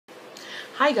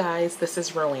Hi guys, this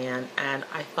is Roanne, and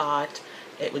I thought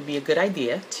it would be a good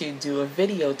idea to do a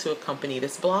video to accompany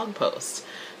this blog post.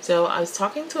 So I was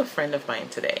talking to a friend of mine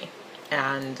today,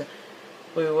 and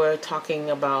we were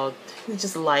talking about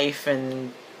just life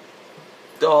and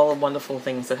all the wonderful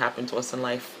things that happen to us in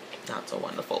life, not so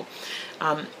wonderful.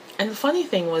 And the funny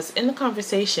thing was, in the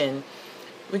conversation,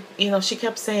 she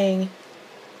kept saying,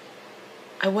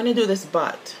 I want to do this,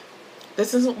 but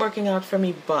this isn't working out for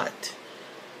me, but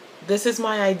this is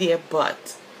my idea,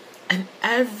 but. And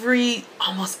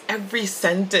almost every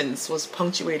sentence was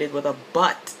punctuated with a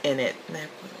but in it. And I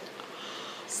went,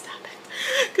 oh, stop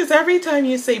it. Because every time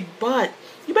you say but,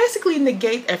 you basically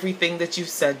negate everything that you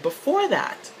said before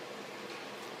that.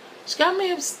 She got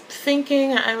me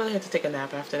thinking, I really had to take a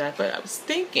nap after that, but I was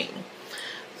thinking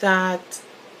that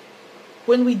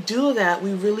when we do that,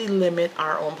 we really limit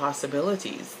our own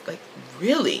possibilities. Like,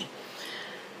 really.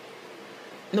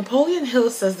 Napoleon Hill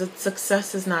says that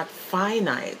success is not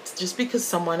finite. Just because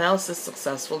someone else is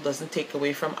successful doesn't take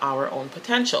away from our own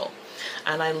potential.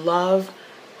 And I love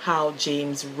how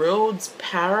James Rhodes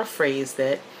paraphrased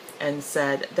it and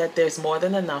said that there's more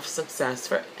than enough success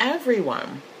for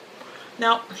everyone.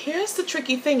 Now, here's the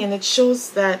tricky thing, and it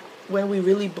shows that when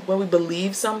we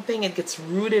believe something, it gets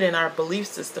rooted in our belief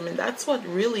system, and that's what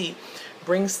really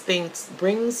brings things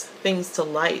to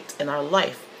light in our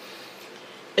life.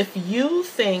 If you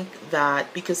think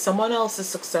that because someone else is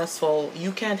successful,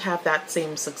 you can't have that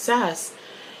same success,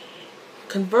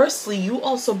 conversely, you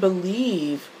also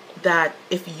believe that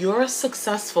if you're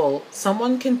successful,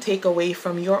 someone can take away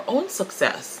from your own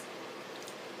success.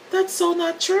 That's so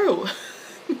not true.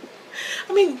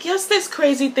 I mean, yes, there's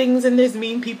crazy things and there's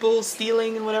mean people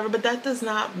stealing and whatever, but that does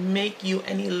not make you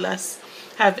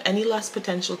have any less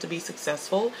potential to be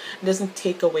successful. It doesn't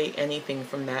take away anything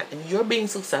from that. And your being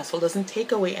successful doesn't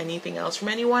take away anything else from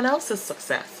anyone else's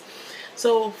success.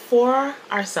 So for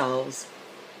ourselves,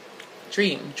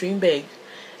 dream big,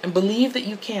 and believe that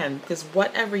you can, because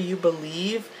whatever you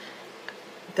believe,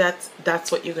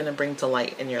 that's what you're going to bring to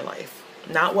light in your life.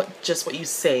 Not just what you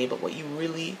say, but what you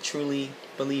really, truly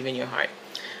believe in your heart.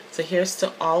 So here's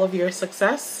to all of your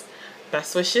success.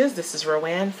 Best wishes. This is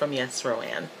Roanne from Yes,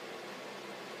 Roanne.